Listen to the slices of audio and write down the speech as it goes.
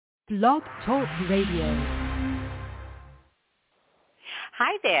Blog Talk Radio.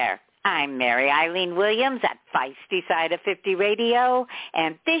 Hi there. I'm Mary Eileen Williams at Feisty Side of 50 Radio,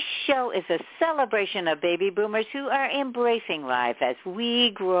 and this show is a celebration of baby boomers who are embracing life as we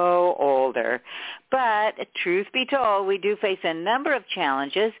grow older. But truth be told, we do face a number of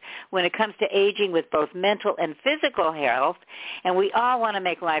challenges when it comes to aging with both mental and physical health, and we all want to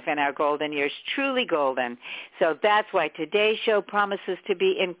make life in our golden years truly golden. So that's why today's show promises to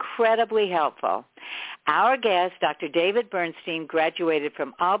be incredibly helpful. Our guest, Dr. David Bernstein, graduated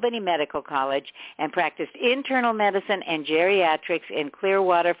from Albany Medical College and practiced internal medicine and geriatrics in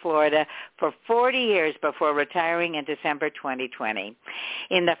Clearwater, Florida for 40 years before retiring in December 2020.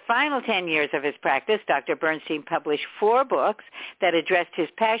 In the final 10 years of his practice, Dr. Bernstein published 4 books that addressed his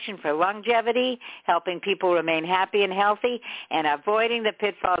passion for longevity, helping people remain happy and healthy, and avoiding the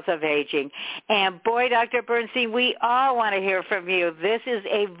pitfalls of aging. And boy, Dr. Bernstein, we all want to hear from you. This is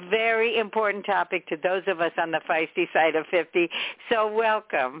a very important topic to those of us on the feisty side of 50. So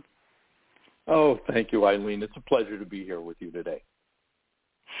welcome. Oh, thank you, Eileen. It's a pleasure to be here with you today.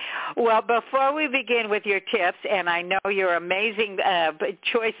 Well, before we begin with your tips, and I know your amazing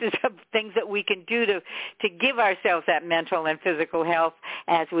choices of things that we can do to give ourselves that mental and physical health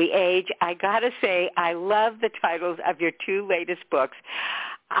as we age, I got to say I love the titles of your 2 latest books.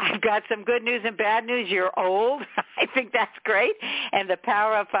 I've got some good news and bad news. You're old. I think that's great. And The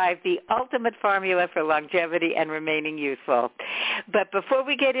Power of 5, the ultimate formula for longevity and remaining youthful. But before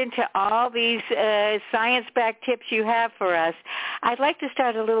we get into all these science-backed tips you have for us, I'd like to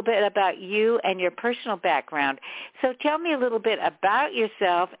start a little bit about you and your personal background. So tell me a little bit about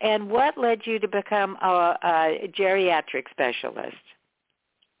yourself and what led you to become a geriatric specialist.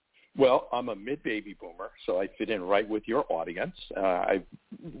 Well, I'm a mid-baby boomer, so I fit in right with your audience. I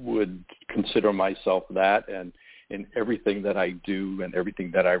would consider myself that, and in everything that I do and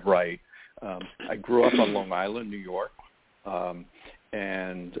everything that I write. I grew up on Long Island, New York,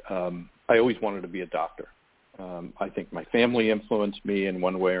 and I always wanted to be a doctor. I think my family influenced me in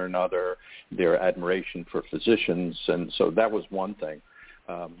one way or another, their admiration for physicians, and so that was one thing.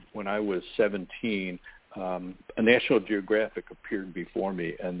 When I was 17, a National Geographic appeared before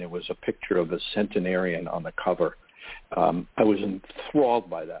me, and there was a picture of a centenarian on the cover. I was enthralled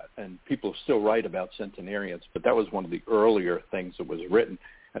by that, and people still write about centenarians, but that was one of the earlier things that was written,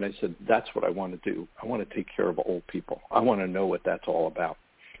 and I said, that's what I want to do. I want to take care of old people. I want to know what that's all about.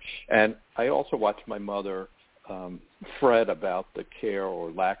 And I also watched my mother fret about the care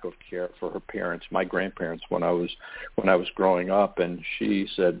or lack of care for her parents, my grandparents, when I was growing up, and she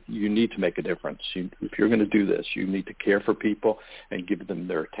said, you need to make a difference. If you're going to do this, you need to care for people and give them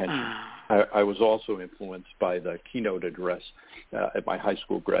their attention. I was also influenced by the keynote address at my high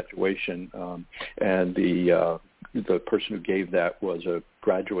school graduation, and the person who gave that was a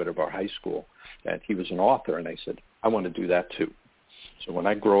graduate of our high school, and he was an author, and I said, I want to do that too. So when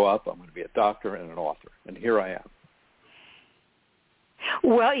I grow up, I'm going to be a doctor and an author, and here I am.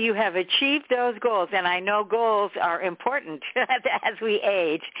 Well, you have achieved those goals, and I know goals are important as we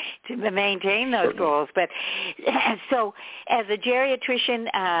age to maintain those goals. But so, as a geriatrician,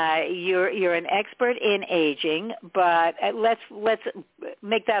 you're an expert in aging. But let's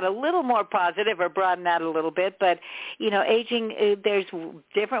make that a little more positive, or broaden that a little bit. But aging, there's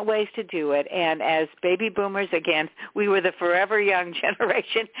different ways to do it. And as baby boomers, again, we were the forever young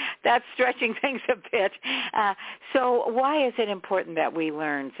generation. That's stretching things a bit. So, why is it important that we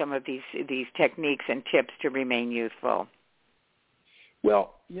learn some of these techniques and tips to remain youthful?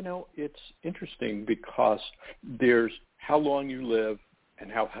 Well, it's interesting because there's how long you live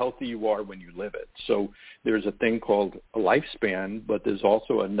and how healthy you are when you live it. So there's a thing called a lifespan, but there's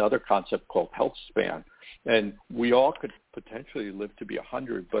also another concept called health span. And we all could potentially live to be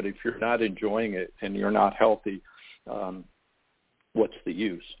 100, but if you're not enjoying it and you're not healthy, what's the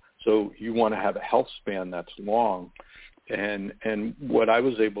use? So you want to have a health span that's long. And what I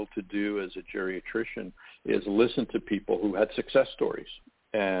was able to do as a geriatrician is listen to people who had success stories.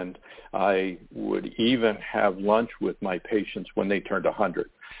 And I would even have lunch with my patients when they turned 100.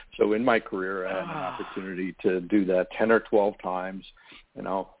 So in my career, I had an opportunity to do that 10 or 12 times.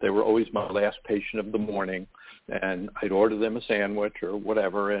 They were always my last patient of the morning, and I'd order them a sandwich or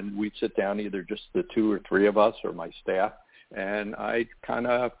whatever, and we'd sit down, either just the 2 or 3 of us or my staff, and I kind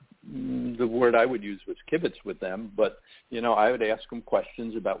of, the word I would use was kibitz with them, but, I would ask them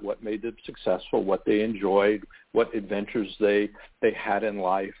questions about what made them successful, what they enjoyed, what adventures they had in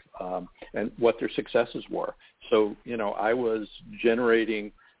life, and what their successes were. So, I was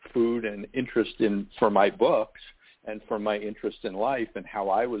generating food and interest for my books and for my interest in life and how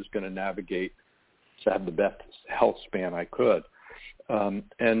I was going to navigate to have the best health span I could.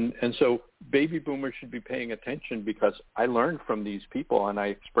 And so baby boomers should be paying attention, because I learned from these people and I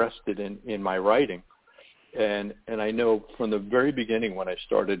expressed it in my writing. And I know from the very beginning when I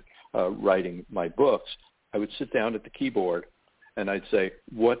started writing my books, I would sit down at the keyboard and I'd say,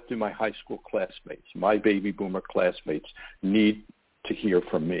 what do my high school classmates, my baby boomer classmates, need to hear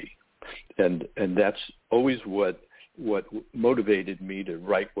from me? And that's always what motivated me to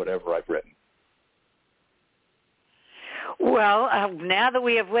write whatever I've written. Well, now that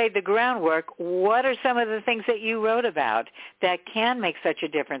we have laid the groundwork, what are some of the things that you wrote about that can make such a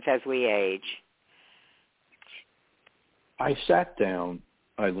difference as we age? I sat down,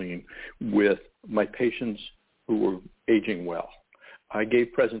 Eileen, with my patients who were aging well. I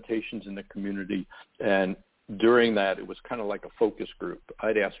gave presentations in the community, and during that, it was kind of like a focus group.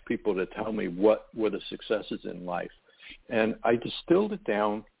 I'd ask people to tell me what were the successes in life. And I distilled it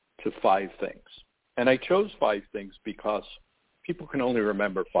down to 5 things. And I chose 5 things because people can only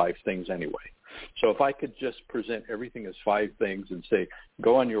remember 5 things anyway. So if I could just present everything as 5 things and say,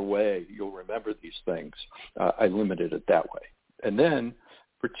 go on your way, you'll remember these things, I limited it that way. And then,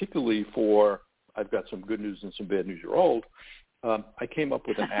 particularly for, I've got some good news and some bad news, you're old, I came up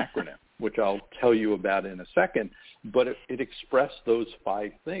with an acronym, which I'll tell you about in a second, but it expressed those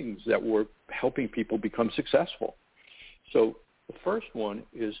 5 things that were helping people become successful. So the first one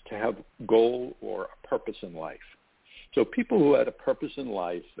is to have a goal or a purpose in life. So people who had a purpose in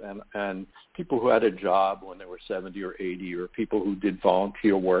life and people who had a job when they were 70 or 80, or people who did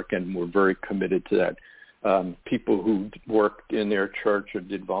volunteer work and were very committed to that, people who worked in their church or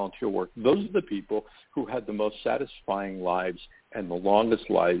did volunteer work, those are the people who had the most satisfying lives and the longest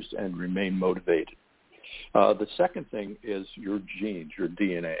lives and remain motivated. The second thing is your genes, your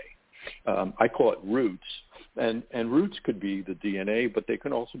DNA. I call it roots. And roots could be the DNA, but they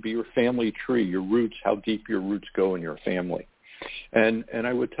can also be your family tree, your roots, how deep your roots go in your family. And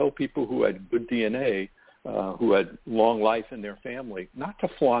I would tell people who had good DNA, who had long life in their family, not to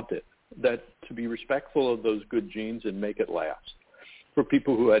flaunt it, that to be respectful of those good genes and make it last. For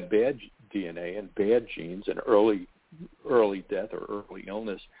people who had bad DNA and bad genes and early death or early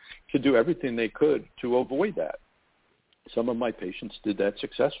illness, to do everything they could to avoid that. Some of my patients did that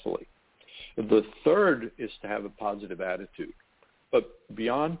successfully. The third is to have a positive attitude. But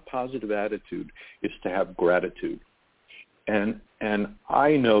beyond positive attitude is to have gratitude. And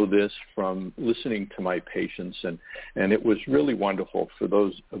I know this from listening to my patients, and it was really wonderful for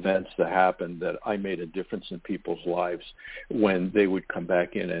those events that happened that I made a difference in people's lives when they would come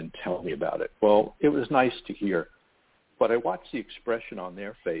back in and tell me about it. Well, it was nice to hear, but I watched the expression on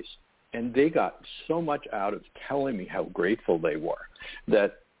their face, and they got so much out of telling me how grateful they were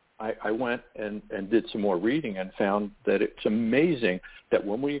that I went and did some more reading and found that it's amazing that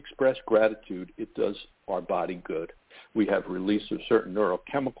when we express gratitude, it does our body good. We have release of certain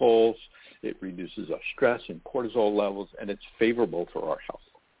neurochemicals. It reduces our stress and cortisol levels, and it's favorable for our health.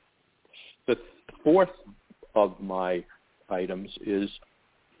 The fourth of my items is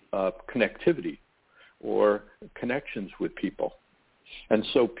connectivity or connections with people. And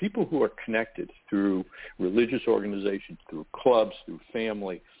so people who are connected through religious organizations, through clubs, through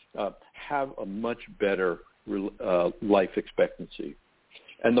family, have a much better life expectancy.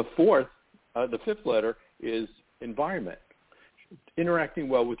 And the fifth letter is environment. Interacting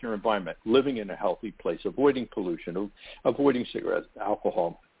well with your environment, living in a healthy place, avoiding pollution, avoiding cigarettes,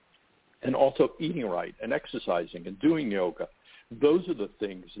 alcohol, and also eating right and exercising and doing yoga. Those are the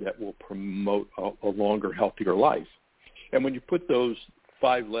things that will promote a longer, healthier life. And when you put those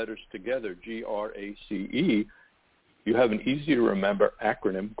 5 letters together, GRACE, you have an easy to remember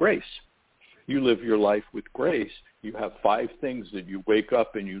acronym, GRACE. You live your life with grace. You have 5 things that you wake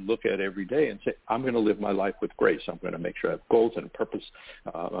up and you look at every day and say, I'm going to live my life with grace. I'm going to make sure I have goals and purpose.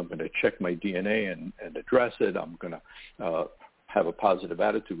 I'm going to check my DNA and address it. I'm going to have a positive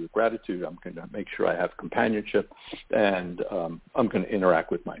attitude with gratitude. I'm going to make sure I have companionship. And I'm going to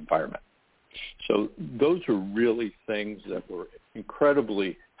interact with my environment. So those are really things that were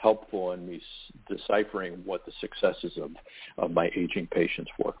incredibly helpful in me deciphering what the successes of my aging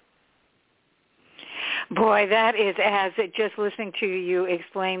patients were. Boy, that is, as just listening to you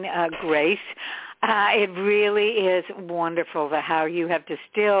explain grace, it really is wonderful how you have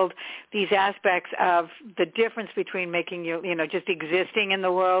distilled these aspects of the difference between making you, just existing in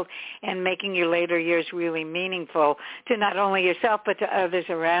the world and making your later years really meaningful to not only yourself but to others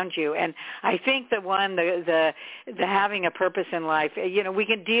around you. And I think the having a purpose in life, we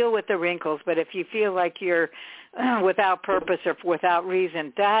can deal with the wrinkles, but if you feel like you're without purpose or without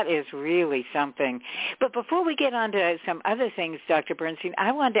reason, that is really something. But before we get on to some other things, Dr. Bernstein,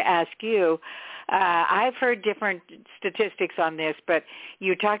 I wanted to ask you, I've heard different statistics on this, but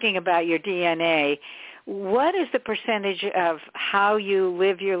you're talking about your DNA. What is the percentage of how you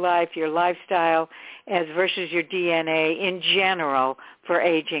live your life, your lifestyle, as versus your DNA in general for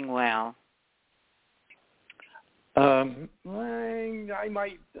aging well? I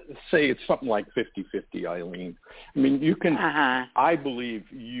might say it's something like 50-50, Eileen. I mean, you can, I believe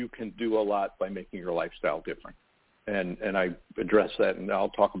you can do a lot by making your lifestyle different. And I address that, and I'll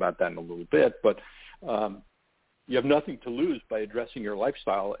talk about that in a little bit. But you have nothing to lose by addressing your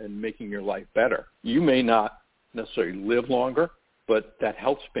lifestyle and making your life better. You may not necessarily live longer, but that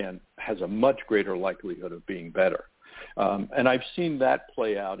health span has a much greater likelihood of being better. And I've seen that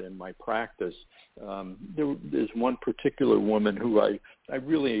play out in my practice. There's one particular woman who I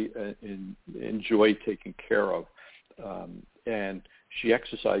really enjoy taking care of, and she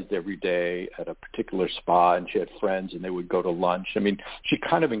exercised every day at a particular spa, and she had friends, and they would go to lunch. I mean, she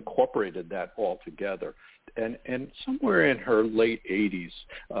kind of incorporated that all together. And somewhere in her late 80s,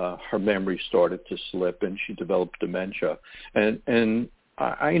 her memory started to slip, and she developed dementia. And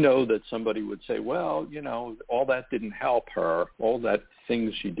I know that somebody would say, well, you know, all that didn't help her. All that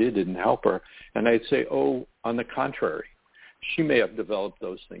things she did didn't help her. And I'd say, oh, on the contrary. She may have developed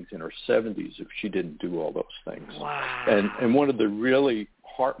those things in her 70s if she didn't do all those things. Wow. And one of the really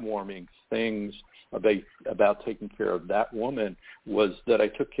heartwarming things about taking care of that woman was that I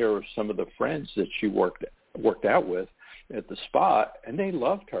took care of some of the friends that she worked out with at the spa, and they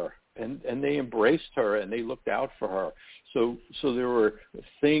loved her. And they embraced her, and they looked out for her. So there were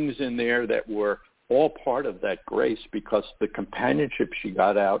things in there that were all part of that grace, because the companionship she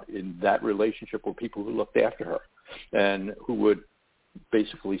got out in that relationship were people who looked after her and who would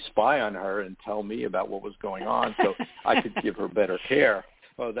basically spy on her and tell me about what was going on so I could give her better care.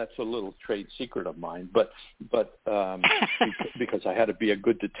 Oh, that's a little trade secret of mine, but because I had to be a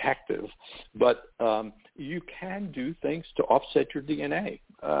good detective. But you can do things to offset your DNA.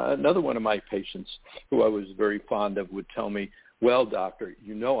 Another one of my patients, who I was very fond of, would tell me, well, doctor,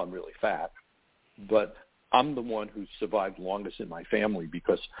 you know I'm really fat, but I'm the one who survived longest in my family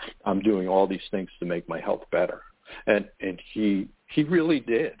because I'm doing all these things to make my health better. And he really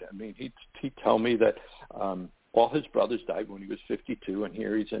did. I mean, he'd tell me that all his brothers died when he was 52, and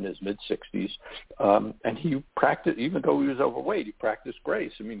here he's in his mid-60s. And he practiced, even though he was overweight, he practiced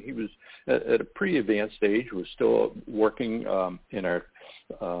grace. I mean, he was at a pretty advanced age, was still working as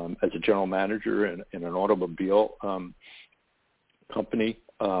a general manager in an automobile company.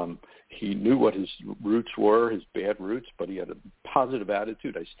 He knew what his roots were, his bad roots, but he had a positive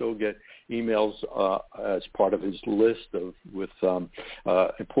attitude. I still get emails as part of his list with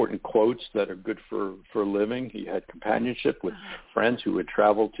important quotes that are good for a living. He had companionship with friends who would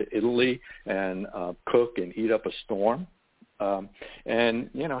travel to Italy and cook and eat up a storm. And,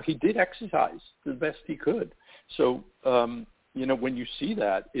 you know, he did exercise the best he could. So, you know, when you see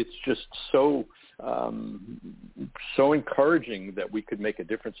that, it's just so encouraging that we could make a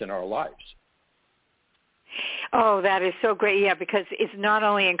difference in our lives. Oh, that is so great. Yeah, because it's not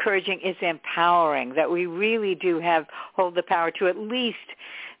only encouraging, it's empowering that we really do hold the power to at least,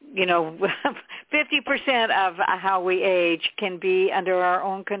 you know, 50% of how we age can be under our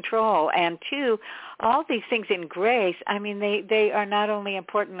own control. And two, all these things in grace, I mean, they are not only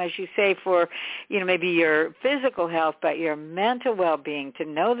important, as you say, for, you know, maybe your physical health, but your mental well-being, to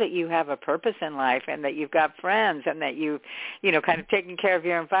know that you have a purpose in life and that you've got friends and that you know, kind of taking care of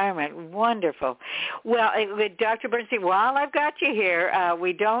your environment. Wonderful. Well, Dr. Bernstein, while I've got you here,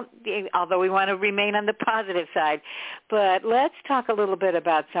 although we want to remain on the positive side, but let's talk a little bit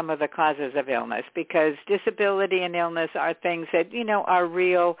about some of the causes of illness, because disability and illness are things that, you know, are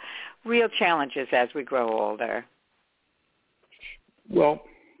real challenges as we grow older. Well,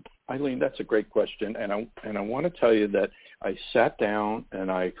 Eileen, that's a great question, and I want to tell you that I sat down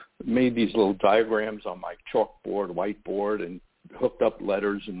and I made these little diagrams on my chalkboard, whiteboard, and hooked up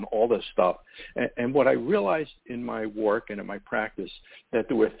letters and all this stuff. And what I realized in my work and in my practice, that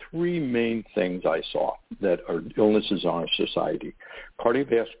there were three main things I saw that are illnesses in our society: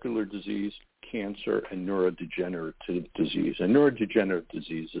 cardiovascular disease, cancer, and neurodegenerative disease. And neurodegenerative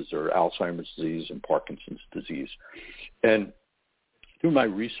diseases are Alzheimer's disease and Parkinson's disease. And through my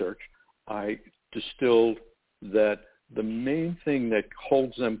research, I distilled that the main thing that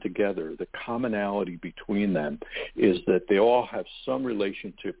holds them together, the commonality between them, is that they all have some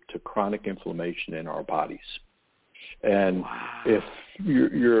relationship to chronic inflammation in our bodies. And if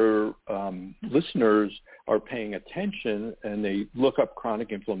your listeners are paying attention and they look up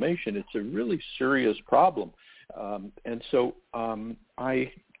chronic inflammation, it's a really serious problem. And so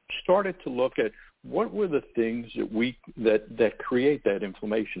I started to look at what were the things that create that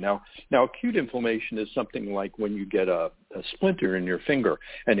inflammation? Now, acute inflammation is something like when you get a splinter in your finger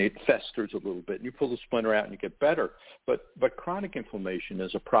and it festers a little bit, and you pull the splinter out and you get better. But chronic inflammation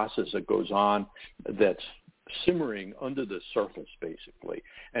is a process that goes on that's simmering under the surface, basically,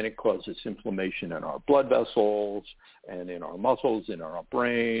 and it causes inflammation in our blood vessels and in our muscles, in our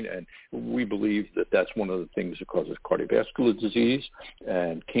brain, and we believe that that's one of the things that causes cardiovascular disease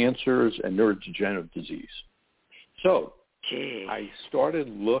and cancers and neurodegenerative disease. So I started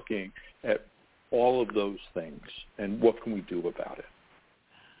looking at all of those things and what can we do about it.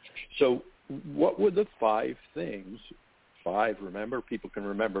 So what were the 5 things, remember, people can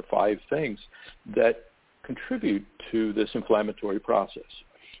remember 5 things that contribute to this inflammatory process?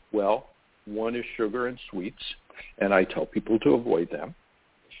 Well, one is sugar and sweets, and I tell people to avoid them.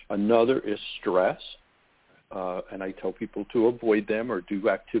 Another is stress, and I tell people to avoid them or do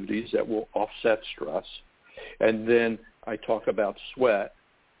activities that will offset stress. And then I talk about sweat,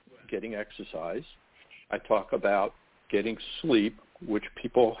 getting exercise. I talk about getting sleep, which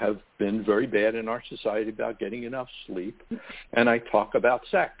people have been very bad in our society about getting enough sleep. And I talk about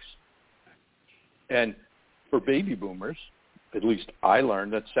sex. And for baby boomers, at least I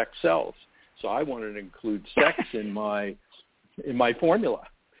learned that sex sells. So I wanted to include sex in my formula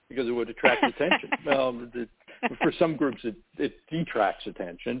because it would attract attention. For some groups, it detracts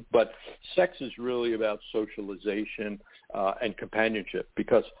attention, but sex is really about socialization and companionship,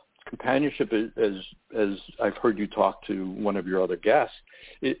 because companionship, as I've heard you talk to one of your other guests,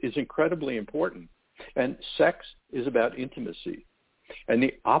 is incredibly important. And sex is about intimacy. And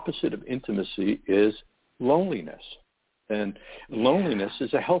the opposite of intimacy is loneliness. And loneliness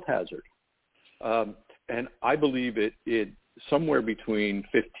is a health hazard. And I believe it somewhere between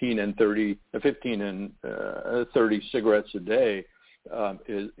 15 and 30 cigarettes a day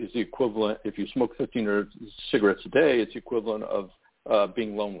is the equivalent. If you smoke 15 cigarettes a day, it's the equivalent of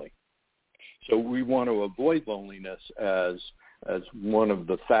being lonely. So we want to avoid loneliness as one of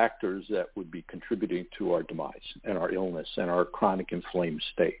the factors that would be contributing to our demise and our illness and our chronic inflamed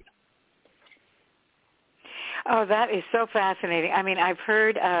state. Oh, that is so fascinating. I mean, I've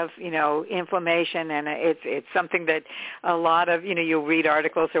heard of, inflammation, and it's something that a lot of, you'll read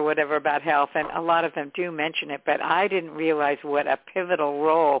articles or whatever about health, and a lot of them do mention it, but I didn't realize what a pivotal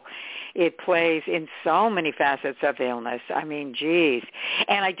role it plays in so many facets of illness. I mean, geez.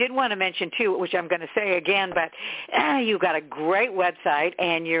 And I did want to mention, too, which I'm going to say again, but you got a great website,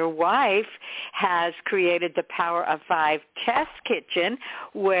 and your wife has created the Power of 5 Test Kitchen,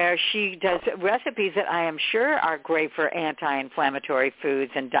 where she does recipes that I am sure are great for anti-inflammatory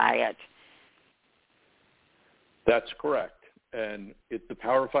foods and diet. That's correct. And the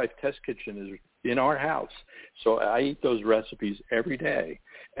Power of 5 Test Kitchen is in our house. So I eat those recipes every day,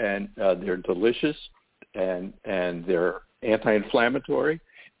 and they're delicious, and they're anti-inflammatory,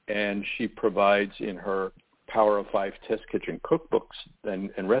 and she provides in her Power of 5 Test Kitchen cookbooks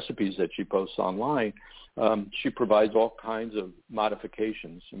and recipes that she posts online. She provides all kinds of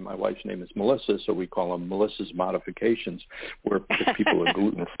modifications. And my wife's name is Melissa, so we call them Melissa's modifications, where if people are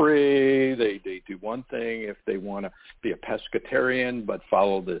gluten-free, they do one thing. If they want to be a pescatarian but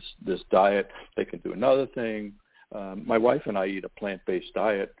follow this diet, they can do another thing. My wife and I eat a plant-based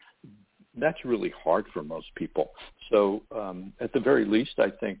diet. That's really hard for most people. So at the very least, I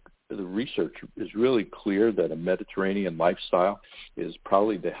think the research is really clear that a Mediterranean lifestyle is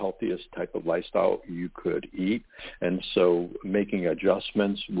probably the healthiest type of lifestyle you could eat. And so making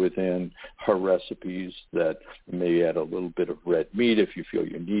adjustments within her recipes that may add a little bit of red meat if you feel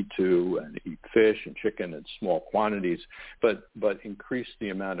you need to, and eat fish and chicken in small quantities, but increase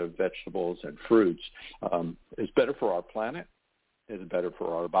the amount of vegetables and fruits is better for our planet. It's better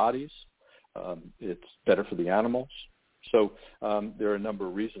for our bodies. It's better for the animals. So there are a number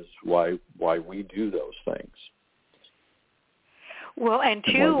of reasons why we do those things. Well, and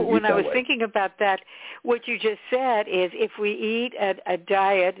two, when I was thinking about that, what you just said is if we eat a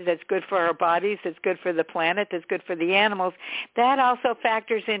diet that's good for our bodies, that's good for the planet, that's good for the animals, that also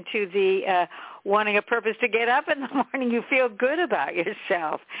factors into the wanting a purpose to get up in the morning. You feel good about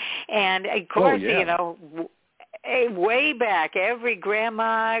yourself. And, of course, way back, every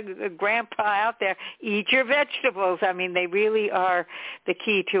grandma, grandpa out there, eat your vegetables. I mean, they really are the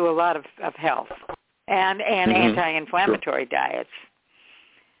key to a lot of health and anti-inflammatory diets.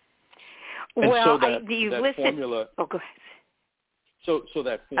 And well, so you've that listed. Formula, go ahead. So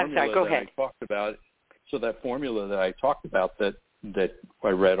that formula I'm sorry, go ahead. I talked about. So that formula that I talked about that I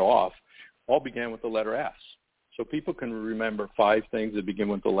read off, all began with the letter S. So people can remember 5 things that begin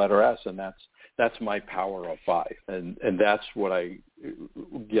with the letter S, and that's my power of 5, and that's what I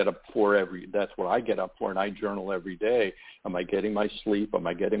get up for that's what I get up for, and I journal every day. Am I getting my sleep? Am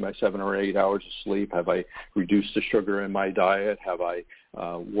I getting my 7 or 8 hours of sleep? Have I reduced the sugar in my diet? Have I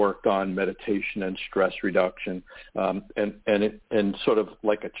worked on meditation and stress reduction? And sort of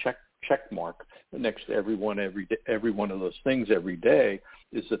like a check mark next to every one of those things every day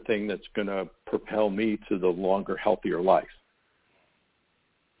is the thing that's going to propel me to the longer, healthier life.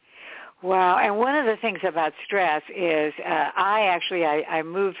 Wow. And one of the things about stress is I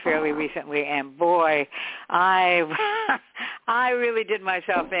moved fairly recently, and boy, I really did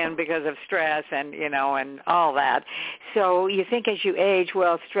myself in because of stress and, and all that. So you think as you age,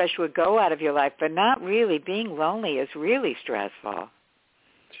 well, stress would go out of your life, but not really. Being lonely is really stressful.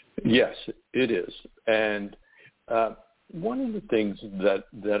 Yes, it is. And one of the things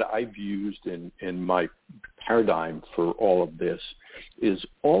that I've used in my paradigm for all of this is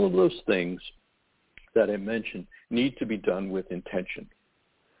all of those things that I mentioned need to be done with intention.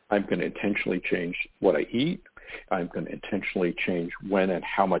 I'm going to intentionally change what I eat. I'm going to intentionally change when and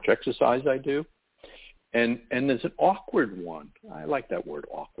how much exercise I do. And there's an awkward one. I like that word,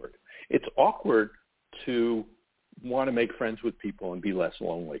 awkward. It's awkward to want to make friends with people and be less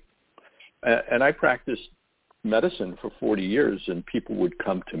lonely. And I practiced medicine for 40 years, and people would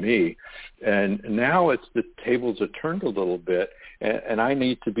come to me. And now it's the tables have turned a little bit, and I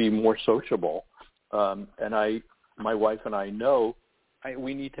need to be more sociable. And my wife and I know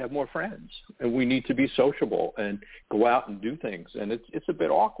we need to have more friends, and we need to be sociable and go out and do things. And it's a bit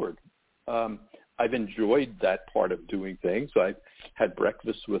awkward. I've enjoyed that part of doing things. I've had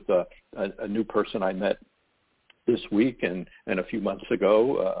breakfast with a new person I met this week, and a few months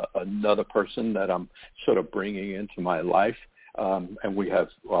ago, another person that I'm sort of bringing into my life. And we have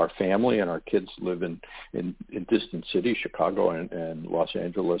our family, and our kids live in distant cities, Chicago and Los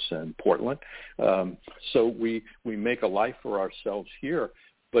Angeles and Portland. So we make a life for ourselves here,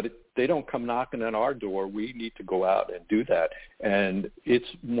 but they don't come knocking on our door. We need to go out and do that. And it's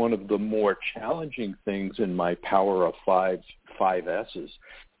one of the more challenging things in my power of five S's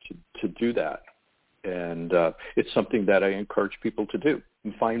to do that. And it's something that I encourage people to do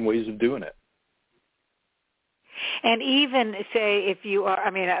and find ways of doing it. And even say if you are,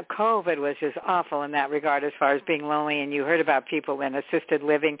 COVID was just awful in that regard as far as being lonely, and you heard about people in assisted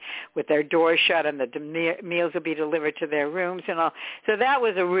living with their doors shut and the meals would be delivered to their rooms and all. So that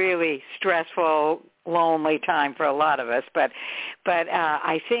was a really stressful, lonely time for a lot of us. But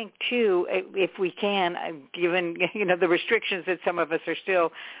I think, too, if we can, given, the restrictions that some of us are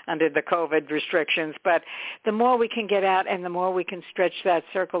still under the COVID restrictions, but the more we can get out and the more we can stretch that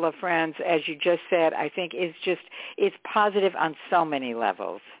circle of friends, as you just said, I think it's positive on so many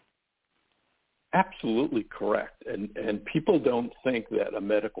levels. Absolutely correct. And people don't think that a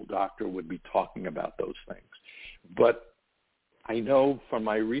medical doctor would be talking about those things. But I know from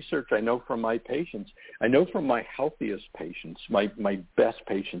my research, I know from my patients, I know from my healthiest patients, my best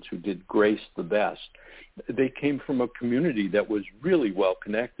patients who did grace the best, they came from a community that was really well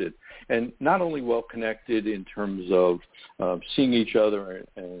connected, and not only well connected in terms of seeing each other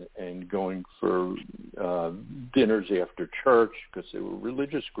and going for dinners after church because they were a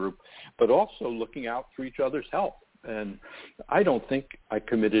religious group, but also looking out for each other's health. And I don't think I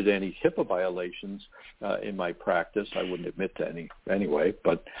committed any HIPAA violations in my practice. I wouldn't admit to any anyway.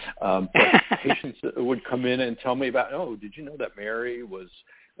 But patients would come in and tell me about, did you know that Mary was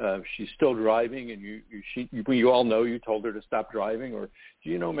she's still driving, and you all know you told her to stop driving, or do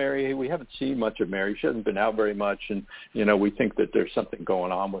you know Mary? Hey, we haven't seen much of Mary. She hasn't been out very much, and we think that there's something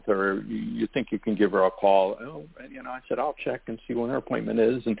going on with her. You think you can give her a call? I said I'll check and see when her appointment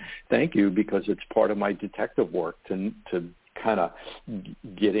is, and thank you, because it's part of my detective work to kind of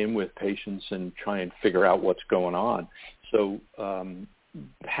get in with patients and try and figure out what's going on. So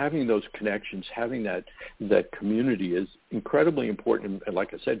having those connections, having that community is incredibly important. And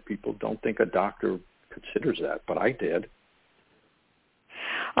like I said, people don't think a doctor considers that, but I did.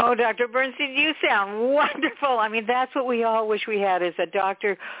 Oh, Dr. Bernstein, you sound wonderful. That's what we all wish we had, is a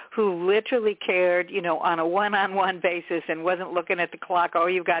doctor who literally cared, on a one-on-one basis and wasn't looking at the clock.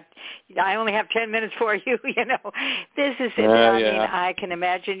 I only have 10 minutes for you, This is it. I can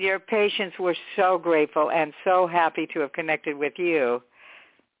imagine your patients were so grateful and so happy to have connected with you.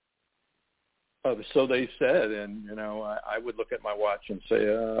 So they said, and I would look at my watch and say,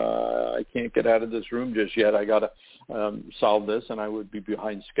 I can't get out of this room just yet. I got to solve this, and I would be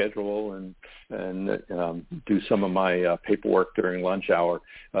behind schedule and do some of my paperwork during lunch hour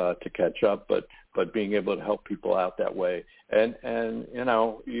to catch up. But being able to help people out that way, and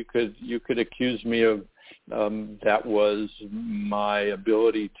you could accuse me of that was my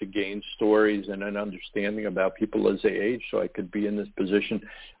ability to gain stories and an understanding about people as they age, so I could be in this position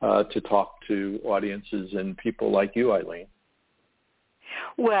to talk to audiences and people like you, Eileen.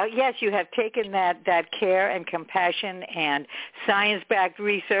 Well, yes, you have taken that care and compassion and science-backed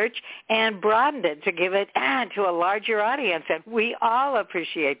research and broadened it to give it to a larger audience, and we all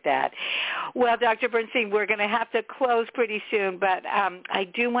appreciate that. Well, Dr. Bernstein, we're going to have to close pretty soon, but I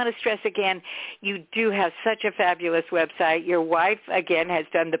do want to stress again, you do have such a fabulous website. Your wife, again, has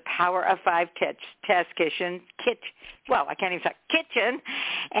done the Power of 5 test kitchen.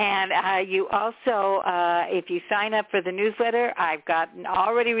 And you also, if you sign up for the newsletter, I've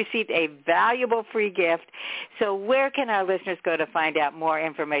already received a valuable free gift. So where can our listeners go to find out more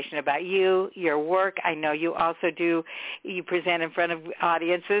information about you, your work? I know you present in front of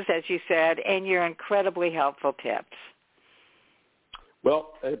audiences, as you said, and your incredibly helpful tips.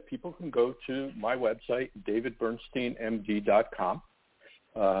 Well, people can go to my website, davidbernsteinmd.com.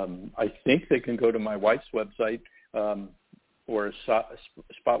 I think they can go to my wife's website, or a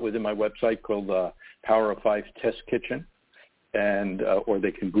spot within my website called Power of 5 Test Kitchen, and or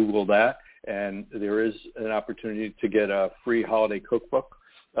they can Google that. And there is an opportunity to get a free holiday cookbook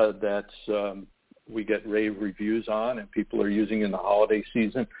we get rave reviews on, and people are using in the holiday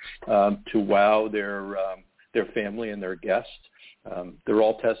season to wow their family and their guests. They're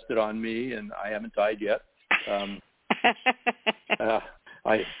all tested on me, and I haven't died yet.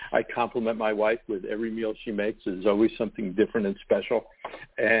 I compliment my wife with every meal she makes. There's always something different and special.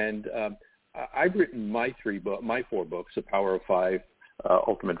 And I've written my 4 books, The Power of 5,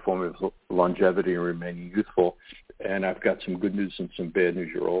 Ultimate Form of Longevity and Remaining Youthful. And I've got some good news and some bad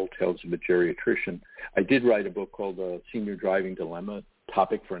news, Your Old Tales of a Geriatrician. I did write a book called Senior Driving Dilemma,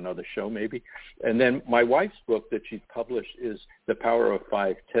 topic for another show maybe. And then my wife's book that she's published is The Power of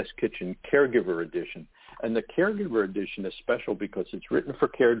 5 Test Kitchen Caregiver Edition. And the Caregiver Edition is special because it's written for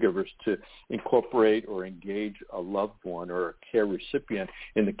caregivers to incorporate or engage a loved one or a care recipient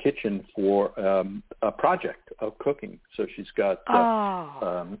in the kitchen for a project of cooking. So she's got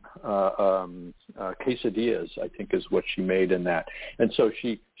quesadillas, I think is what she made in that. And so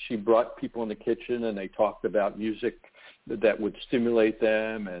she brought people in the kitchen, and they talked about music that would stimulate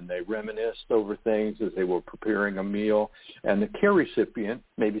them, and they reminisced over things as they were preparing a meal. And the care recipient,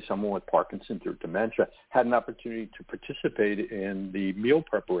 maybe someone with Parkinson's or dementia, had an opportunity to participate in the meal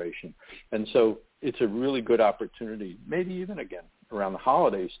preparation. And so it's a really good opportunity, maybe even again around the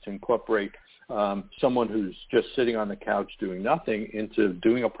holidays, to incorporate someone who's just sitting on the couch doing nothing into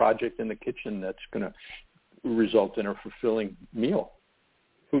doing a project in the kitchen that's going to result in a fulfilling meal.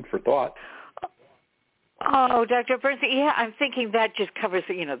 Food for thought. Oh, Dr. Bernstein, yeah, I'm thinking that just covers,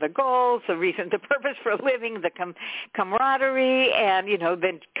 the goals, the reason, the purpose for living, the camaraderie, and,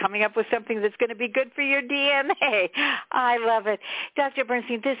 then coming up with something that's going to be good for your DNA. I love it. Dr.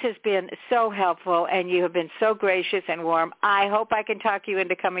 Bernstein, this has been so helpful, and you have been so gracious and warm. I hope I can talk you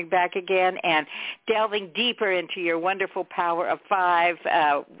into coming back again and delving deeper into your wonderful Power of 5,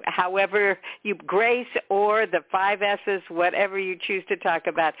 however you grace, or the 5 S's, whatever you choose to talk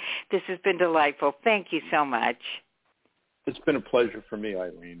about. This has been delightful. Thank you so much. It's been a pleasure for me,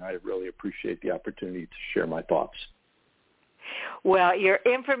 Eileen. I really appreciate the opportunity to share my thoughts. Well, your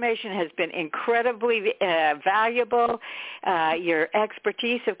information has been incredibly valuable. Your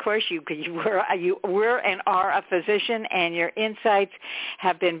expertise, of course, you were and are a physician, and your insights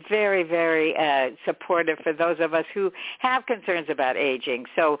have been very, very supportive for those of us who have concerns about aging.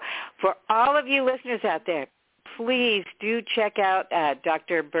 So for all of you listeners out there, please do check out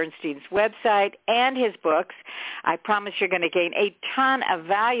Dr. Bernstein's website and his books. I promise you're going to gain a ton of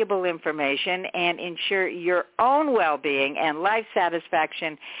valuable information and ensure your own well-being and life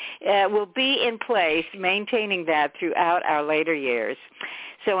satisfaction will be in place, maintaining that throughout our later years.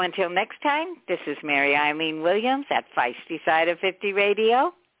 So until next time, this is Mary Eileen Williams at Feisty Side of 50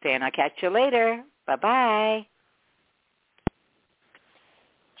 Radio. Dan, I'll catch you later. Bye-bye.